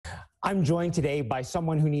I'm joined today by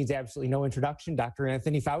someone who needs absolutely no introduction, Dr.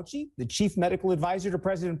 Anthony Fauci, the Chief Medical Advisor to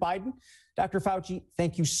President Biden. Dr. Fauci,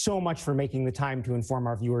 thank you so much for making the time to inform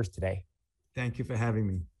our viewers today. Thank you for having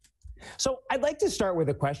me. So I'd like to start with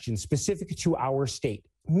a question specific to our state.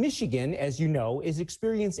 Michigan, as you know, is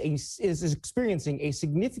experiencing a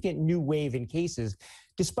significant new wave in cases,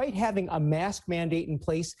 despite having a mask mandate in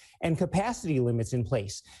place and capacity limits in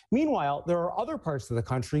place. Meanwhile, there are other parts of the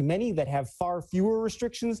country, many that have far fewer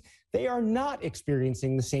restrictions. They are not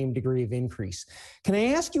experiencing the same degree of increase. Can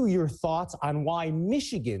I ask you your thoughts on why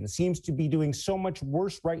Michigan seems to be doing so much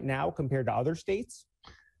worse right now compared to other states?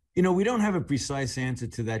 You know, we don't have a precise answer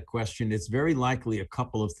to that question. It's very likely a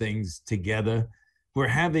couple of things together. We're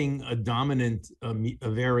having a dominant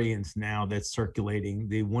variant now that's circulating,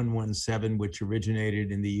 the 117, which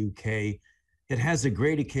originated in the UK. It has a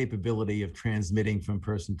greater capability of transmitting from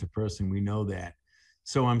person to person. We know that.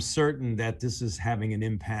 So I'm certain that this is having an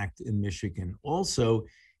impact in Michigan. Also,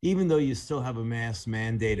 even though you still have a mask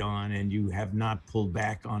mandate on and you have not pulled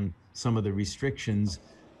back on some of the restrictions,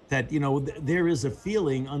 that, you know, there is a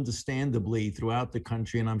feeling, understandably, throughout the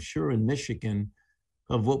country, and I'm sure in Michigan,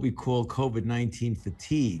 of what we call COVID-19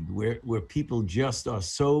 fatigue, where people just are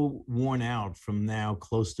so worn out from now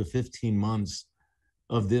close to 15 months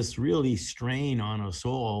of this really strain on us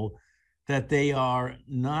all, that they are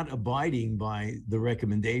not abiding by the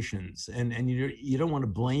recommendations. And you don't want to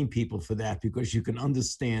blame people for that, because you can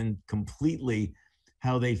understand completely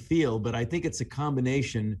how they feel. But I think it's a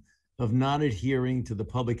combination of not adhering to the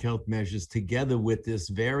public health measures together with this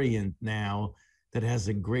variant now that has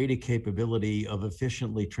a greater capability of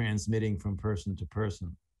efficiently transmitting from person to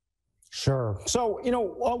person. Sure. So, you know,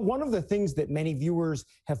 one of the things that many viewers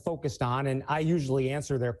have focused on, and I usually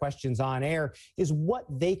answer their questions on air, is what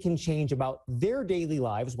they can change about their daily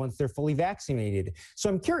lives once they're fully vaccinated. So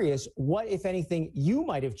I'm curious, what, if anything, you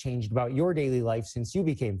might have changed about your daily life since you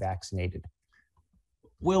became vaccinated?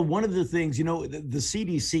 Well, one of the things, you know, the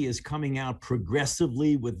CDC is coming out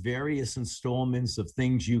progressively with various installments of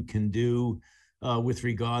things you can do with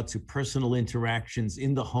regard to personal interactions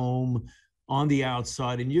in the home, on the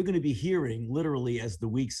outside. And you're going to be hearing, literally, as the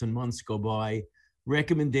weeks and months go by,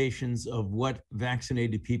 recommendations of what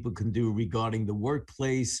vaccinated people can do regarding the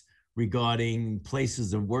workplace, regarding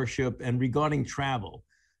places of worship, and regarding travel.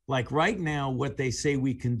 Like right now, what they say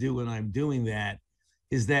we can do, and I'm doing that,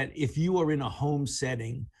 is that if you are in a home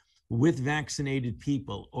setting with vaccinated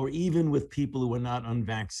people, or even with people who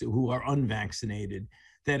are unvaccinated,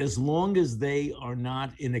 that as long as they are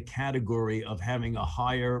not in a category of having a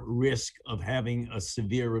higher risk of having a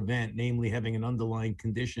severe event, namely having an underlying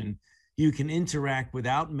condition, you can interact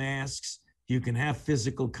without masks, you can have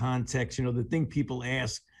physical contact. You know, the thing people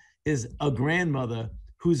ask is, a grandmother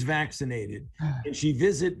who's vaccinated, can she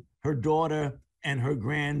visit her daughter and her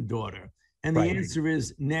granddaughter? And the answer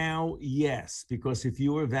is now, yes, because if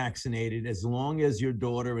you are vaccinated, as long as your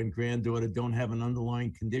daughter and granddaughter don't have an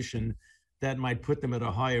underlying condition that might put them at a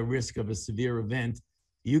higher risk of a severe event,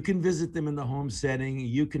 you can visit them in the home setting,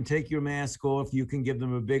 you can take your mask off, you can give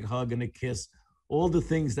them a big hug and a kiss, all the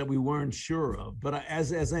things that we weren't sure of. But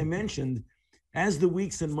as I mentioned, as the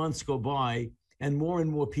weeks and months go by and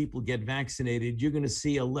more people get vaccinated, you're going to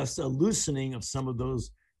see a loosening of some of those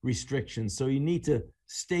restrictions. So you need to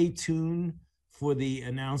stay tuned for the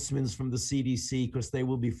announcements from the CDC, because they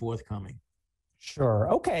will be forthcoming.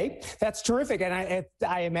 Sure. Okay. That's terrific. And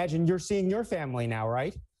I imagine you're seeing your family now,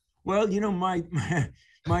 right? Well, you know, my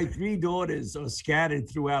three daughters are scattered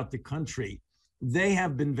throughout the country. They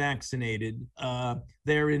have been vaccinated.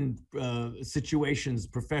 They're in situations,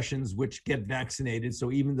 professions which get vaccinated.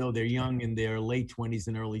 So even though they're young, in their late 20s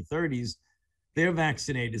and early 30s, they're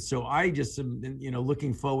vaccinated. So I just am, you know,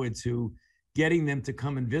 looking forward to getting them to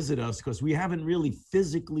come and visit us, because we haven't really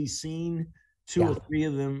physically seen two or three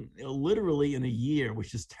of them literally in a year,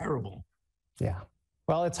 which is terrible. Yeah.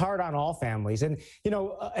 Well, it's hard on all families. And, you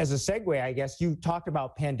know, as a segue, I guess you talked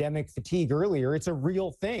about pandemic fatigue earlier. It's a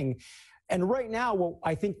real thing. And right now, what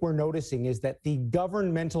I think we're noticing is that the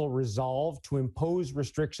governmental resolve to impose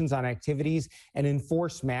restrictions on activities and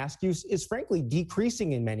enforce mask use is frankly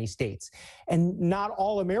decreasing in many states. And not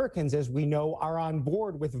all Americans, as we know, are on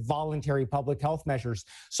board with voluntary public health measures.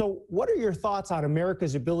 So what are your thoughts on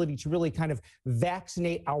America's ability to really kind of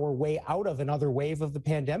vaccinate our way out of another wave of the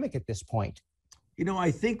pandemic at this point? You know,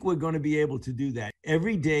 I think we're going to be able to do that.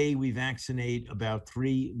 Every day we vaccinate about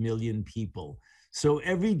 3 million people. So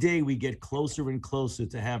every day we get closer and closer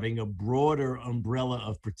to having a broader umbrella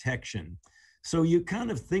of protection. So you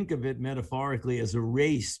kind of think of it metaphorically as a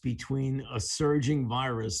race between a surging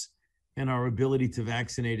virus and our ability to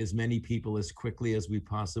vaccinate as many people as quickly as we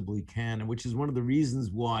possibly can, and which is one of the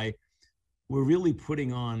reasons why we're really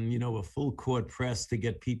putting on, a full court press to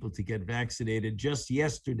get people to get vaccinated. Just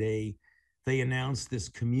yesterday, they announced this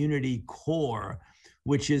community core,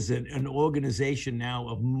 which is an organization now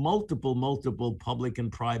of multiple public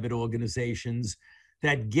and private organizations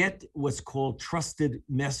that get what's called trusted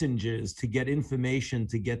messengers to get information,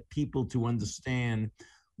 to get people to understand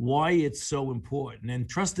why it's so important. And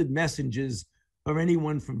trusted messengers are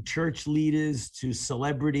anyone from church leaders to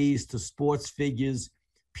celebrities to sports figures,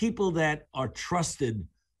 people that are trusted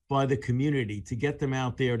by the community to get them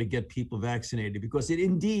out there to get people vaccinated, because it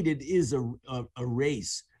is a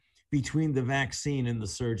race between the vaccine and the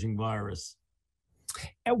surging virus.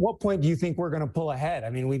 At what point do you think we're going to pull ahead? I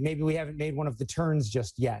mean, maybe we haven't made one of the turns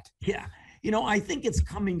just yet. Yeah. I think it's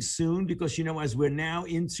coming soon because, as we're now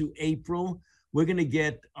into April, we're going to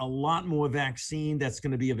get a lot more vaccine that's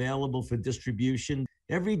going to be available for distribution.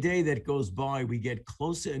 Every day that goes by, we get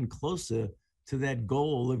closer and closer to that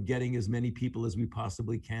goal of getting as many people as we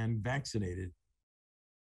possibly can vaccinated.